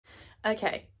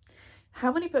Okay,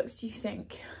 how many books do you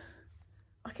think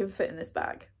I can fit in this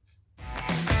bag?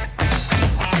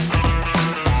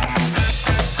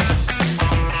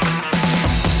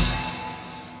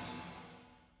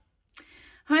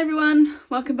 Hi everyone,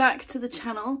 welcome back to the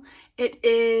channel. It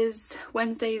is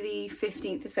Wednesday the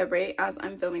 15th of February as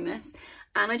I'm filming this,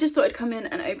 and I just thought I'd come in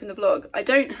and open the vlog. I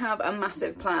don't have a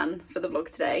massive plan for the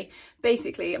vlog today.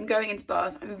 Basically, I'm going into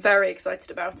Bath. I'm very excited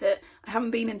about it. I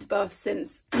haven't been into Bath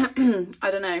since, I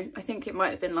don't know, I think it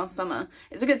might have been last summer.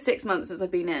 It's a good 6 months since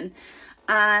I've been in.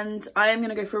 And I am going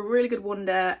to go for a really good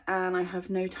wander, and I have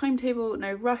no timetable,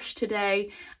 no rush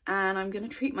today, and I'm going to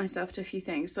treat myself to a few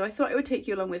things. So I thought I would take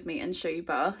you along with me and show you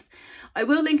Bath. I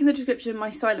will link in the description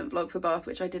my silent vlog for Bath,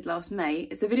 which I did last May.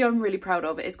 It's a video I'm really proud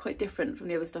of. It is quite different from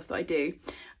the other stuff that I do.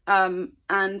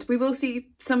 And we will see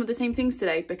some of the same things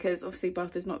today, because obviously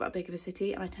Bath is not that big of a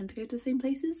city and I tend to go to the same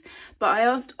places. But I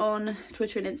asked on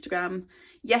Twitter and Instagram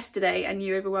yesterday, and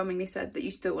you overwhelmingly said that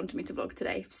you still wanted me to vlog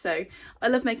today. So I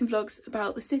love making vlogs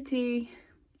about the city.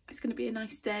 It's going to be a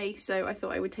nice day, so I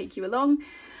thought I would take you along.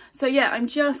 So yeah, I'm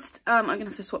just I'm gonna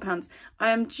have to swap hands.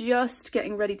 I am just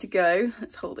getting ready to go.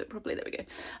 Let's hold it properly. There we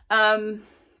go.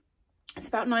 It's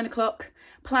about 9 o'clock.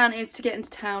 Plan is to get into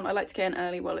town. I like to get in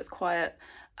early while it's quiet,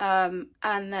 and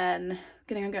then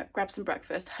gonna go grab some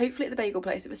breakfast, hopefully at the bagel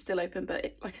place if it's still open,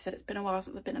 but like I said, it's been a while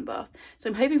since I've been in Bath, so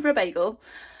I'm hoping for a bagel.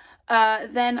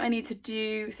 Then I need to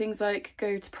do things like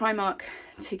go to Primark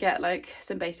to get like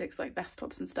some basics like vest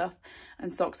tops and stuff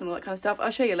and socks and all that kind of stuff.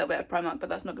 I'll show you a little bit of Primark, but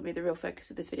that's not going to be the real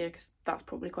focus of this video because that's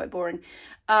probably quite boring.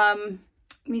 I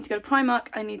need to go to Primark.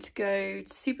 I need to go to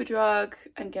Superdrug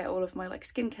and get all of my like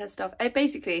skincare stuff.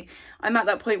 I'm at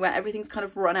that point where everything's kind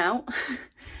of run out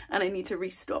and I need to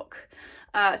restock.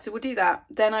 So we'll do that.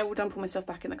 Then I will dump all my stuff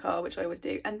back in the car, which I always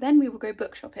do. And then we will go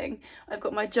book shopping. I've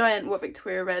got my giant What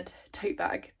Victoria Read tote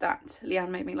bag that Leanne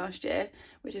made me last year,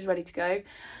 which is ready to go.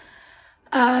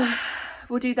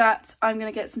 We'll do that. I'm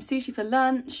going to get some sushi for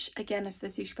lunch. Again, if the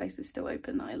sushi place is still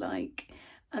open that I like.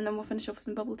 And then we'll finish off with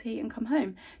some bubble tea and come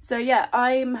home. So yeah,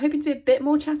 I'm hoping to be a bit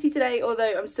more chatty today,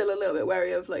 although I'm still a little bit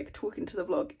wary of like talking to the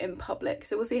vlog in public.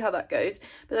 So we'll see how that goes.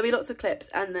 But there'll be lots of clips,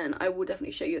 and then I will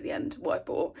definitely show you at the end what I've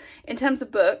bought. In terms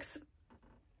of books,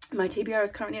 my TBR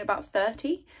is currently at about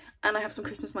 30, and I have some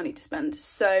Christmas money to spend.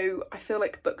 So I feel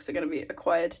like books are going to be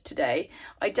acquired today.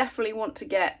 I definitely want to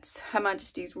get Her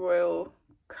Majesty's Royal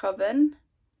Coven,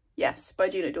 yes, by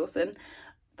Juno Dawson.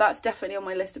 That's definitely on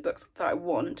my list of books that I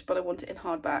want, but I want it in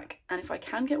hardback. And if I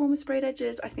can get one with sprayed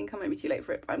edges, I think I might be too late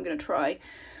for it, but I'm going to try.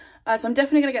 So I'm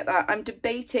definitely going to get that. I'm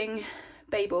debating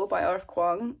Babel by R.F.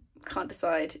 Kuang. Can't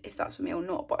decide if that's for me or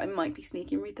not, but I might be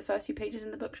sneaky and read the first few pages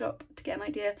in the bookshop to get an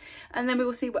idea. And then we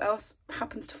will see what else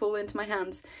happens to fall into my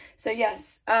hands. So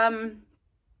yes,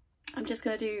 I'm just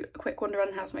going to do a quick wander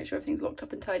around the house, make sure everything's locked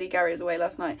up and tidy. Gary was away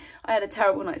last night. I had a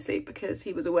terrible night's sleep because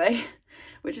he was away,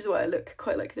 which is why I look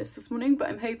quite like this morning. But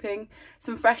I'm hoping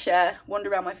some fresh air,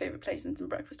 wander around my favourite place, and some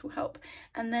breakfast will help.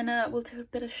 And then we'll do a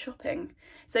bit of shopping.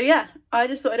 So yeah, I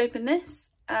just thought I'd open this,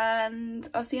 and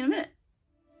I'll see you in a minute.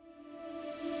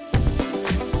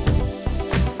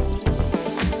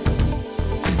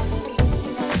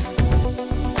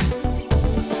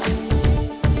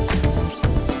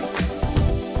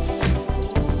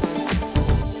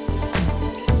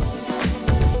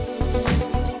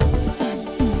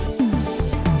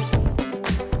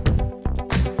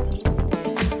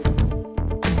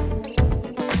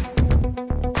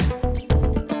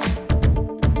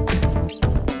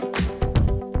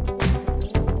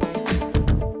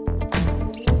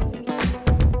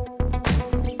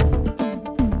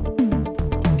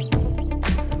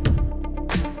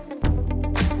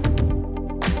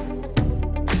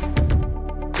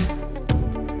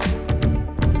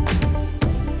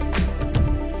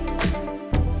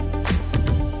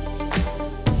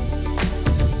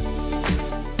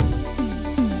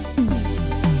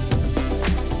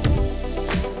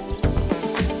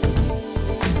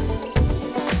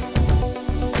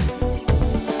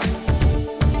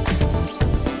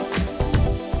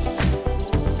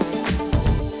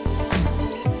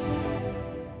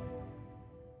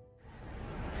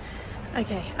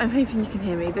 Okay, I'm hoping you can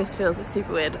hear me. This feels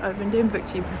super weird. I've been doing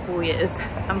Booktube for 4 years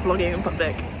and vlogging in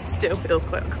public still feels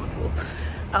quite uncomfortable.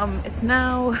 It's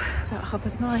now about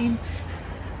 9:30.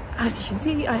 As you can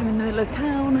see, I'm in the middle of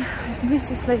town. I've missed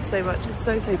this place so much. It's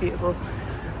so beautiful.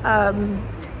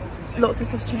 Lots of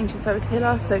stuff's changed since I was here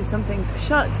last, so some things have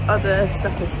shut, other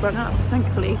stuff has sprung up.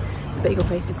 Thankfully, the bagel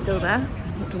place is still there.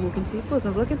 I'm not gonna walk into people as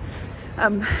I'm vlogging.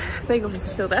 Bagel place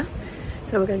is still there,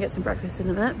 so we're gonna get some breakfast in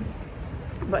a minute.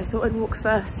 But I thought I'd walk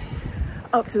first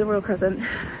up to the Royal Crescent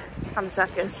and the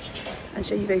circus and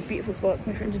show you those beautiful spots.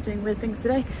 My friend is doing weird things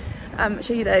today.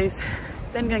 Show you those,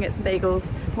 then go and get some bagels,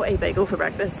 or a bagel for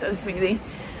breakfast and a smoothie,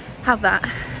 have that,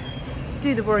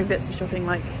 do the boring bits of shopping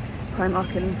like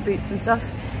Primark and Boots and stuff,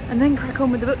 and then crack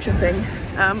on with the book shopping.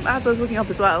 As I was walking up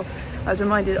as well, I was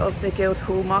reminded of the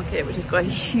Guildhall Market, which has got a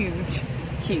huge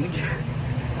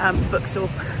bookstore,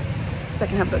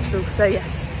 second-hand bookstore. So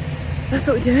yes, that's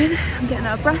what we're doing. I'm getting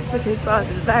out of breath because Bath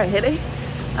is very hilly,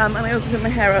 and I also put my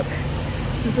hair up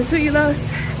since I saw you last.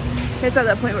 It's at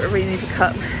that point where I really need to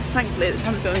cut. Thankfully at the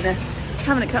time of filming this, I'm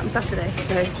having it cut on Saturday,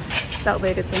 so that'll be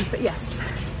a good thing. But yes,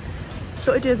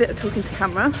 thought I'd do a bit of talking to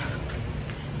camera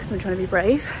because I'm trying to be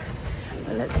brave.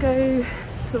 But let's go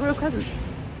to the Royal Crescent.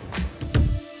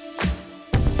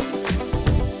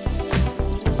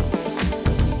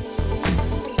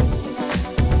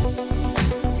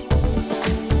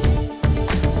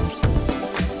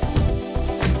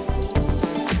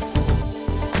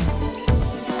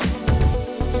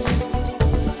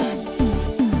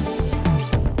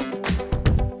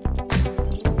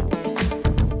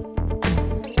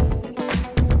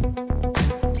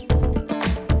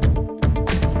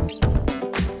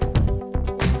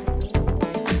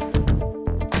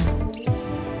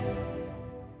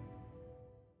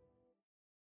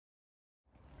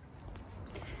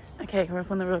 Okay, we're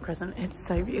up on the Royal Crescent. It's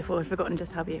so beautiful. I've forgotten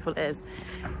just how beautiful it is.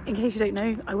 In case you don't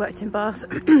know, I worked in Bath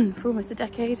for almost a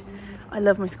decade. I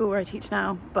love my school where I teach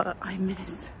now, but I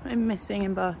miss being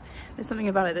in Bath. There's something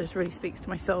about it that just really speaks to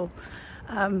my soul.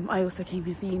 I also came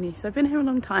here for uni, so I've been here a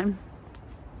long time.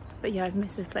 But yeah, I've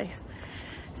missed this place.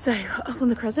 So up on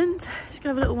the Crescent, just gonna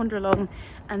have a little wander along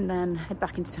and then head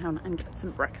back into town and get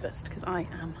some breakfast because I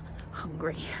am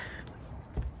hungry.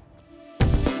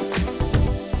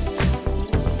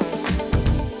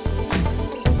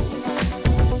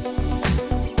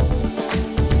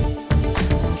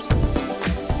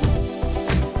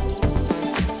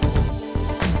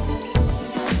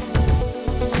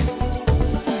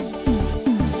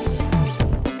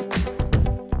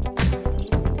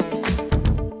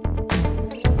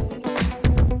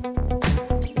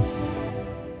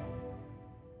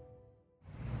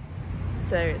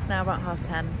 So it's now about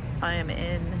 10:30. I am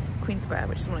in Queen Square,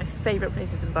 which is one of my favourite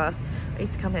places in Bath. I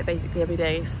used to come here basically every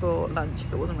day for lunch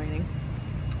if it wasn't raining.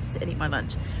 Sit and eat my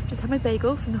lunch. Just had my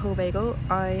bagel from the Whole Bagel.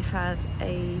 I had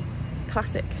a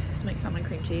classic smoked salmon and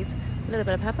cream cheese, a little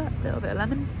bit of pepper, a little bit of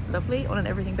lemon, lovely, on an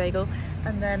everything bagel.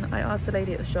 And then I asked the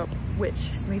lady at the shop which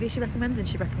smoothie she recommended, and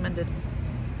she recommended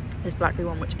this blackberry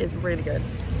one, which is really good.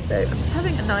 So I'm just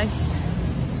having a nice,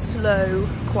 slow,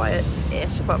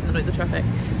 quiet-ish, apart from the noise of traffic,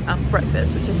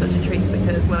 breakfast, which is such a treat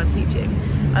because when I'm teaching,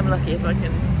 I'm lucky if I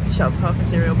can shove half a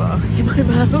cereal bar in my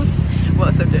mouth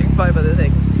whilst I'm doing 5 other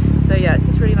things. So yeah, it's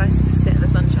just really nice to sit in the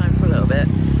sunshine for a little bit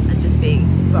and just be,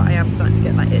 but I am starting to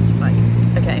get that itch of like,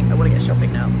 okay, I want to get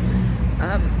shopping now.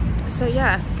 So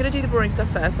yeah, I'm gonna do the boring stuff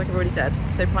first, like I've already said.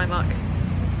 So Primark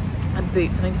and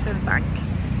Boots, and I need to go to the bank,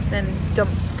 then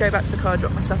go back to the car,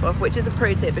 drop my stuff off, which is a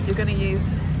pro tip if you're going to use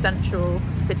central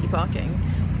city parking.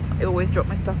 I always drop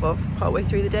my stuff off partway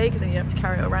through the day because then you don't have to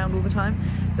carry it around all the time.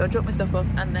 So I drop my stuff off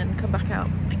and then come back out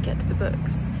and get to the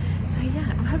books. So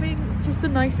yeah, I'm having just the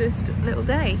nicest little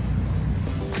day.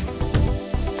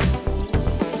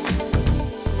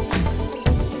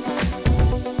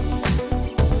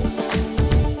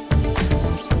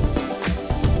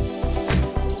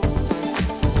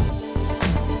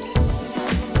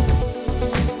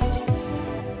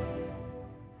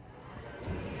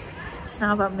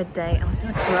 Now about midday, and I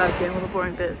spent a couple of hours doing all the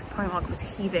boring bits. Primark was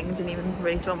heaving, didn't even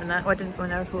really film in there. Well, I didn't film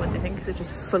in there at all, anything, because it's just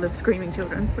full of screaming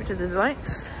children, which is a delight.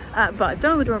 But I've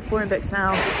done all the boring bits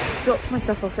now, dropped my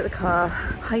stuff off at the car,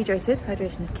 hydrated,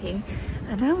 hydration is key,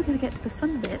 and now we're going to get to the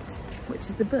fun bit, which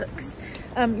is the books.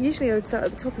 Usually I would start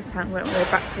at the top of town, work my way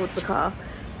back towards the car,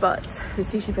 but the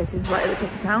sushi place is right at the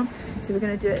top of town, so we're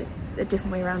going to do it a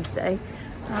different way around today.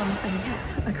 And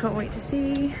yeah, I can't wait to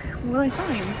see what I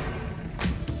find.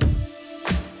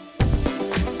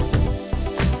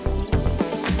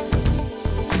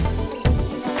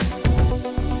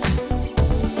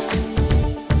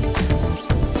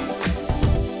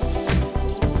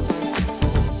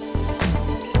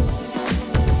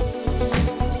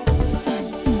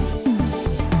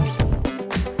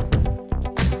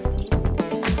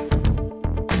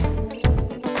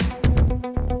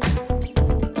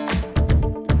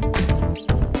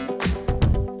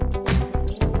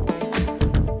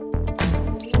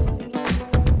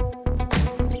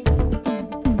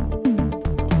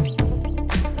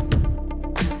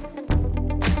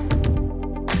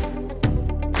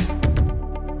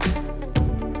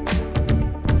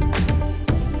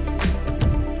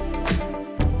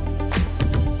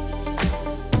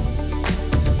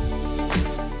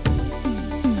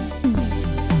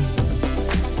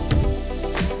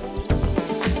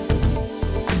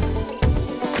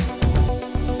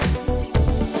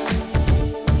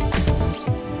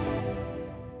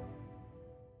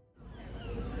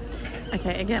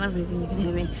 Okay, again, I'm hoping you can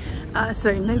hear me.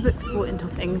 So no books bought in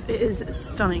toppings. It is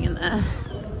stunning in there,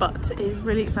 but it is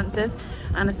really expensive.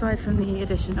 And aside from the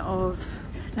addition of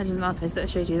Legends and Lattes that I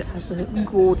showed you, that has the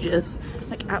gorgeous,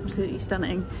 like absolutely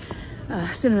stunning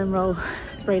cinnamon roll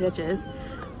sprayed edges,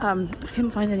 I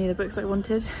couldn't find any of the books that I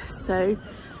wanted, so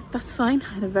that's fine.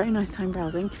 I had a very nice time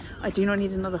browsing. I do not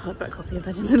need another hardback copy of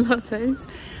Legends and Lattes,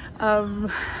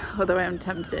 although I am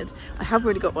tempted. I have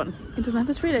already got one. It doesn't have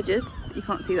the sprayed edges, but you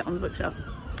can't see that on the bookshelf.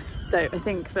 So I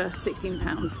think for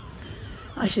 £16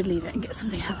 I should leave it and get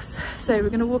something else. So we're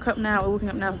going to walk up now. We're walking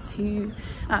up now to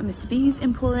Mr. B's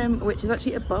Emporium, which is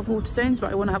actually above Waterstones,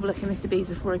 but I want to have a look at Mr. B's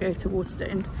before I go to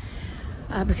Waterstones,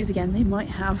 because again, they might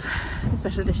have the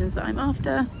special editions that I'm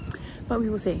after, but we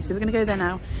will see. So we're going to go there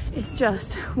now. It's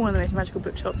just one of the most magical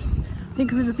bookshops I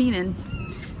think I've ever been in.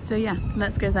 So yeah,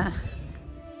 let's go there.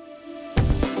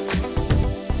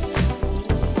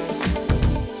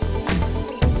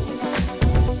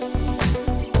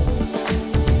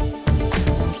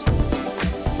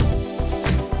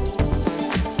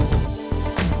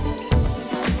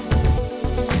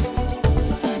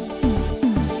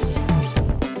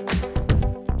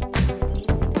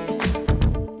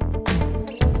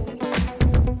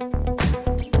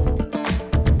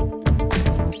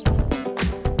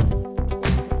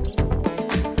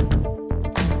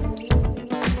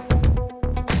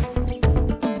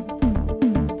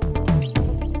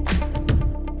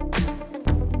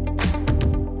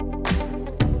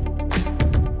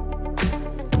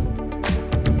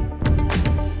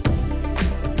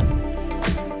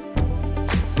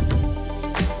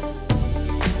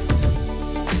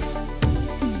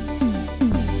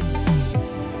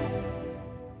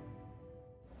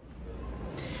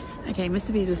 Okay,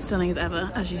 Mr. B's was stunning as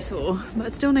ever, as you saw,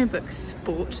 but still no books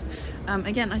bought.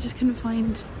 Again, I just couldn't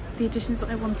find the editions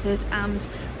that I wanted, and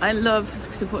I love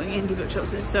supporting indie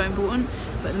bookshops, it's so important,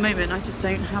 but at the moment I just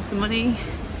don't have the money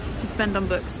to spend on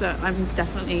books that I'm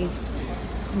definitely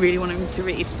really wanting to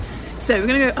read. So we're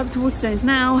going to go up to Waterstones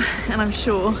now, and I'm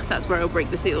sure that's where I'll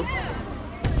break the seal.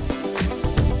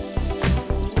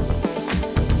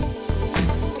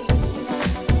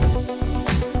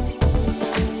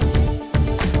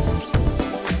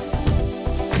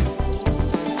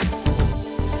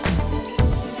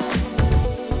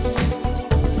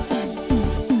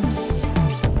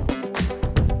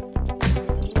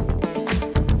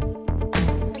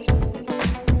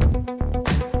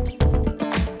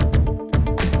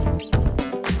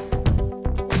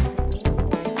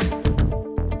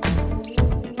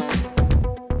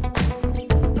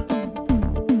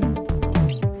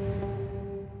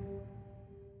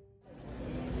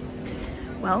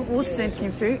 Well, Waterstones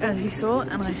came through, as you saw,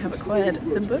 and I have acquired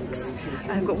some books.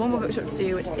 I've got one more bookshop to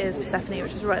do, which is Persephone,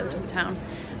 which is right at the top of town,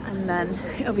 and then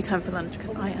it'll be time for lunch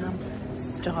because I am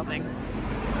starving.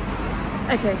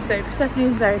 Okay, so Persephone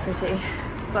is very pretty,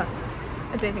 but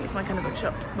I don't think it's my kind of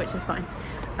bookshop, which is fine.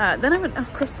 Then I went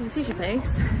across to the sushi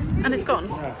place, and it's gone.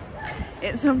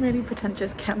 It's some really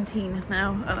pretentious canteen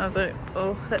now, and I was like,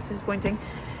 oh, that's disappointing.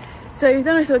 So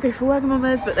then I thought I'd go for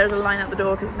Wagamama's, but there's a line out the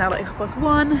door because it's now like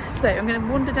 1:30. So I'm going to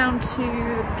wander down to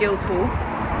the Guildhall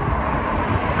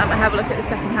and have a look at the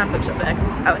second-hand bookshop there,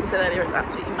 because as Alex said earlier, it's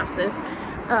absolutely massive.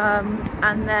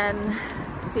 And then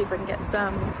see if I can get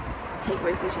some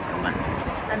takeaway sushi somewhere.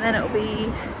 And then it'll be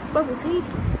bubble tea,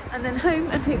 and then home,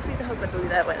 and hopefully the husband will be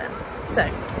there by then. So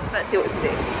let's see what we can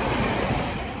do.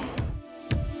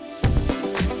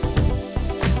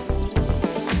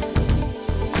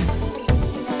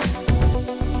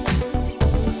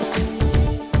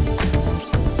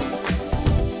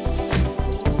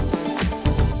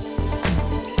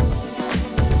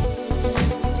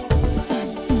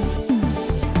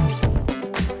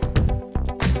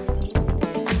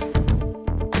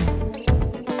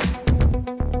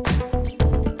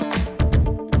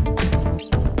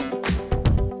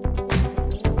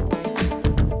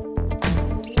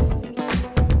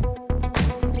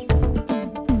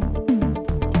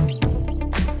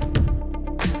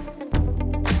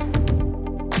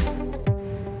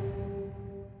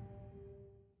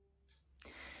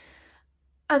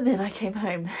 And then I came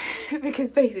home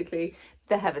because basically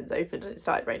the heavens opened and it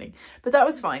started raining. But that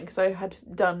was fine because I had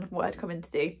done what I'd come in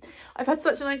to do. I've had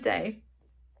such a nice day.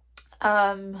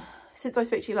 Since I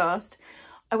spoke to you last,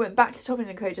 I went back to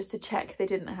Toppings & Co just to check they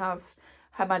didn't have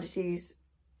Her Majesty's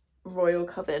Royal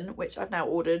Coven, which I've now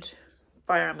ordered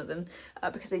via Amazon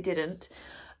because they didn't.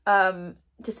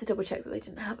 Just to double check that they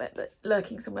didn't have it, but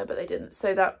lurking somewhere, but they didn't.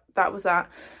 So that was that.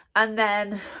 And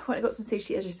then when I got some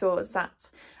sushi, as you saw, I sat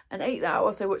and ate that. I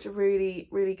also watched a really,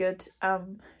 really good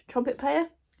trumpet player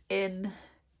in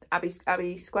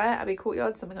Abbey Square, Abbey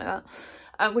Courtyard, something like that.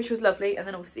 which was lovely. And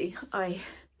then obviously I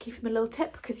gave him a little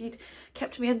tip because he'd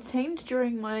kept me entertained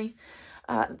during my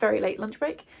very late lunch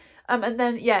break. And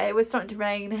then, yeah, it was starting to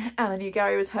rain and I knew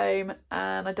Gary was home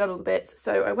and I'd done all the bits.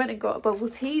 So I went and got a bubble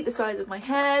tea the size of my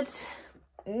head.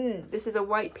 This is a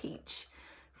white peach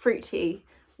fruit tea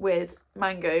with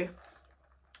mango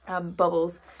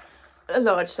bubbles. A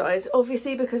large size,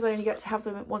 obviously, because I only get to have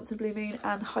them once in a blue moon,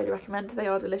 and highly recommend. They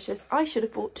are delicious. I should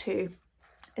have bought 2,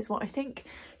 is what I think.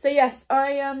 So yes,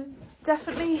 I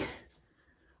definitely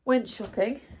went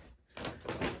shopping,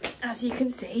 as you can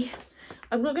see.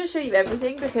 I'm not going to show you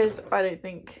everything because I don't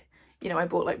think, you know, I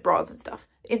bought like bras and stuff.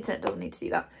 The internet doesn't need to see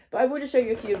that, but I will just show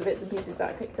you a few of the bits and pieces that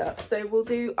I picked up. So we'll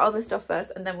do other stuff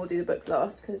first and then we'll do the books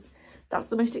last because that's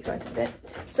the most exciting bit.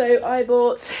 So I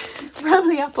bought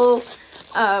Bramley Apple,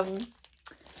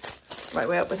 right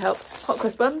way up with help, hot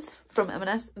cross buns from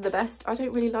M&S, the best. I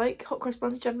don't really like hot cross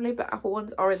buns generally, but apple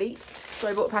ones are elite. So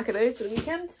I bought a pack of those for the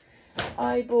weekend.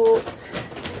 I bought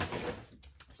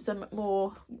some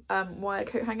more wire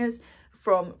coat hangers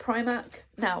from Primark.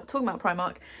 Now, talking about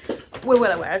Primark, we're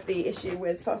well aware of the issue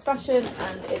with fast fashion,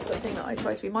 and it's something that I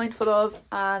try to be mindful of,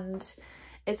 and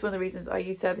it's one of the reasons I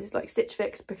use services like Stitch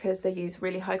Fix, because they use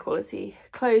really high quality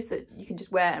clothes that you can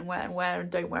just wear and wear and wear and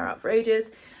don't wear out for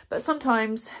ages. But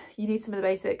sometimes you need some of the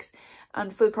basics,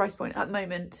 and for the price point at the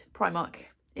moment, Primark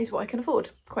is what I can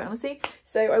afford, quite honestly.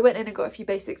 So I went in and got a few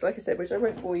basics, like I said, which I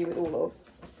won't bore you with all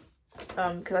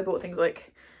of, because I bought things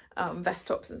like vest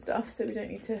tops and stuff, so we don't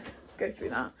need to go through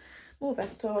that. More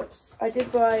vest tops. I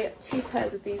did buy 2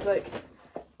 pairs of these, like,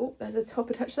 oh, there's a top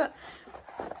attached to that,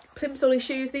 Plimsolly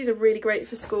shoes. These are really great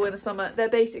for school in the summer. They're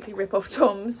basically rip-off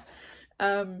Toms,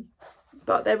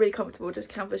 but they're really comfortable, just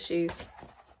canvas shoes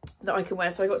that I can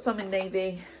wear. So I got some in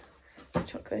navy,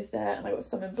 let's chuck those there, and I got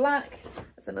some in black.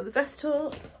 That's another vest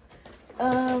top.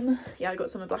 Yeah, I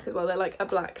got some in black as well. They're like a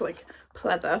black like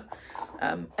pleather,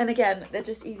 and again, they're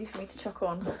just easy for me to chuck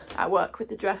on at work with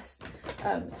the dress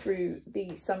through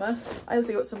the summer. I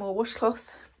also got some more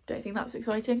washcloths. Don't think that's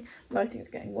exciting. Lighting is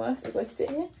getting worse as I sit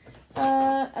here.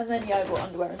 And then, yeah, I bought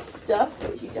underwear and stuff,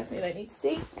 which you definitely don't need to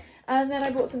see. And then I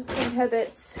bought some skincare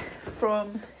bits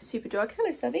from Superdrug.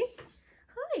 Hello, Savvy.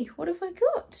 Hi, what have I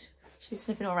got? She's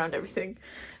sniffing all around everything.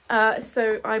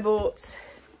 So I bought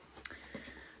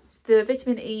the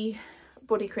vitamin E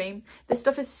body cream. This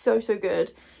stuff is so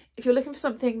good. If you're looking for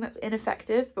something that's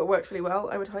ineffective but works really well,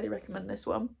 I would highly recommend this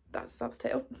one. That's Sav's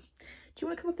tail. Do you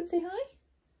want to come up and say hi?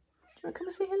 Do you want to come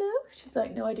and say hello? She's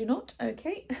like, no, I do not.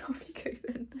 Okay, off you go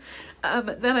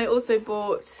then. Then I also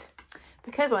bought,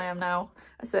 because I am now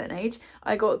a certain age,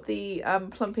 I got the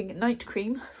plumping night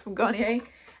cream from Garnier.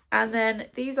 And then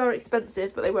these are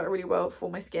expensive, but they work really well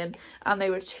for my skin. And they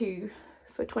were 2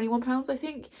 for £21, I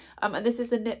think. And this is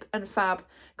the Nip and Fab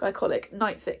Glycolic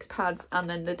Night Fix pads, and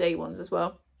then the day ones as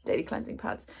well, daily cleansing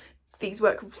pads. These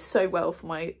work so well for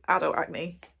my adult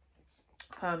acne.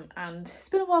 And it's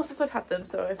been a while since I've had them,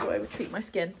 so I thought I would treat my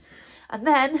skin. And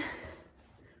then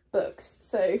books.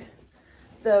 So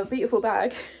the beautiful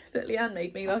bag that Leanne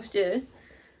made me last year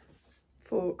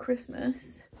for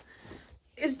Christmas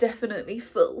is definitely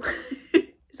full.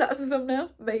 Is that the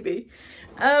thumbnail? Maybe.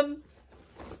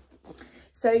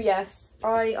 So yes,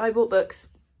 I bought books.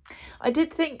 I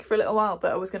did think for a little while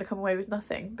that I was going to come away with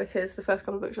nothing because the first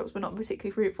couple of bookshops were not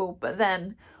particularly fruitful, but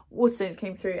then Waterstones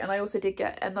came through, and I also did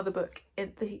get another book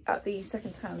at the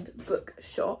second-hand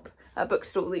bookstall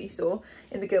that you saw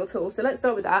in the Guildhall. So let's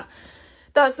start with that.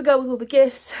 That's The Girl With All the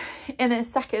Gifts. In a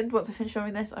second, once I finish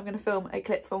showing this, I'm going to film a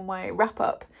clip from my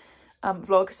wrap-up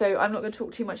vlog, so I'm not going to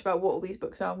talk too much about what all these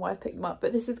books are and why I've picked them up,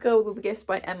 but this is The Girl With All the Gifts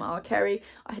by M.R. Carey.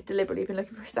 I had deliberately been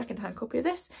looking for a second-hand copy of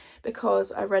this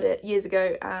because I read it years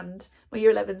ago and my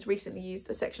year 11s recently used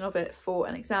a section of it for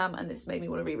an exam, and this made me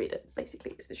want to reread it.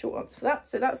 Basically, it's the short answer for that.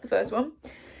 So that's the first one.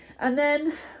 And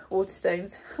then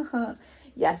Waterstones.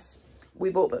 Yes,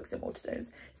 we bought books in Waterstones.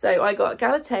 So I got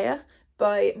Galatea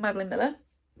by Madeline Miller.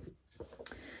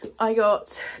 I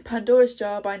got Pandora's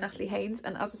Jar by Natalie Haynes,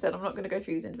 and as I said, I'm not going to go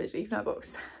through these individually. You've now got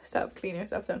Sav cleaning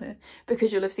herself down here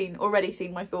because you'll have already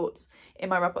seen my thoughts in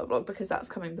my wrap-up vlog, because that's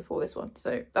coming before this one.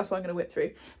 So that's what I'm going to whip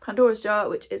through. Pandora's Jar,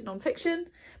 which is non-fiction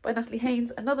by Natalie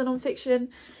Haynes. Another non-fiction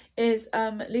is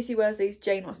Lucy Worsley's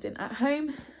Jane Austen at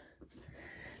Home.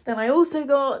 Then I also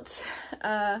got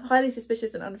Highly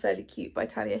Suspicious and Unfairly Cute by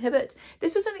Talia Hibbert.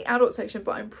 This was in the adult section,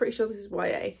 but I'm pretty sure this is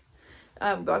YA. But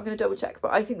I'm going to double check,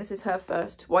 but I think this is her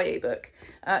first YA book.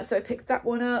 So I picked that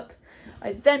one up.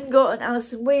 I then got an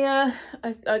Alison Weir.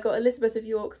 I got Elizabeth of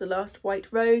York, The Last White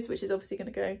Rose, which is obviously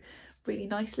going to go really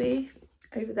nicely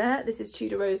over there. This is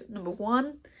Tudor Rose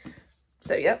 #1.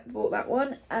 So yeah, bought that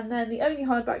one. And then the only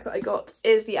hardback that I got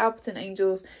is the Alperton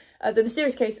Angels The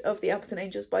Mysterious Case of the Appleton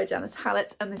Angels by Janice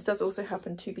Hallett, and this does also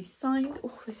happen to be signed.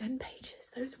 Oh, those end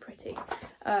pages, those are pretty.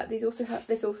 This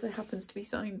also happens to be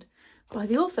signed by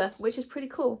the author, which is pretty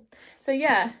cool. So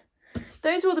yeah,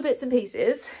 those are all the bits and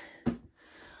pieces.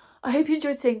 I hope you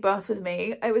enjoyed seeing Bath with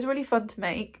me. It was really fun to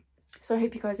make, so I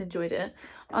hope you guys enjoyed it.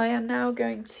 I am now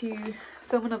going to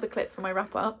film another clip for my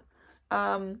wrap up.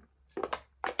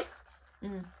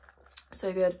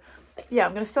 So good. Yeah,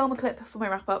 I'm going to film a clip for my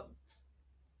wrap up.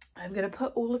 I'm going to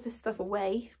put all of this stuff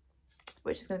away,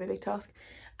 which is going to be a big task.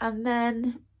 And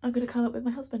then I'm going to come up with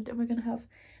my husband and we're going to have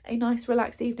a nice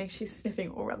relaxed evening. She's sniffing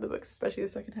all around the books, especially the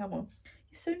second-hand one.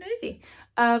 He's so nosy.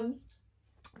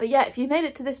 But yeah, if you made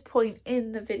it to this point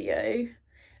in the video,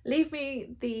 leave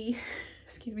me the...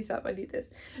 Excuse me, Sap, I need this.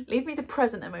 Leave me the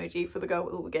present emoji for the girl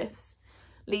with all the gifts.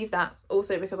 Leave that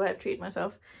also because I have treated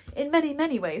myself in many,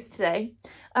 many ways today.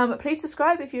 Please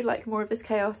subscribe if you'd like more of this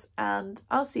chaos, and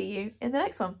I'll see you in the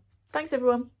next one. Thanks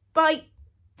everyone. Bye.